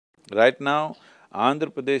Right now, Andhra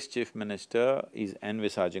Pradesh Chief Minister is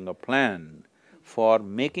envisaging a plan for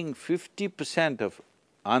making 50% of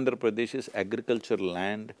Andhra Pradesh's agricultural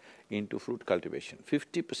land into fruit cultivation,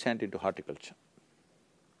 50% into horticulture.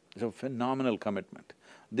 It's a phenomenal commitment.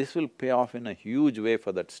 This will pay off in a huge way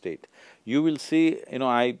for that state. You will see,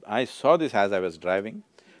 I saw this as I was driving.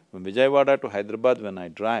 From Vijayawada to Hyderabad when I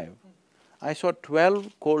drive, I saw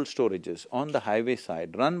 12 cold storages on the highway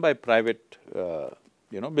side run by private,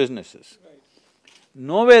 businesses.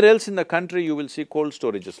 Nowhere else in the country you will see cold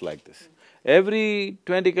storages like this. Every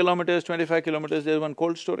 20 kilometers, 25 kilometers, there's one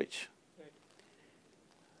cold storage.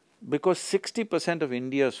 Because 60% of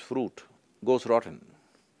India's fruit goes rotten.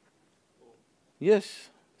 Yes,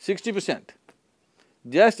 60%.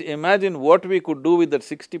 Just imagine what we could do with that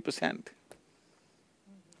 60%.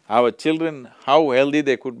 Our children, how healthy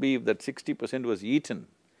they could be if that 60% was eaten.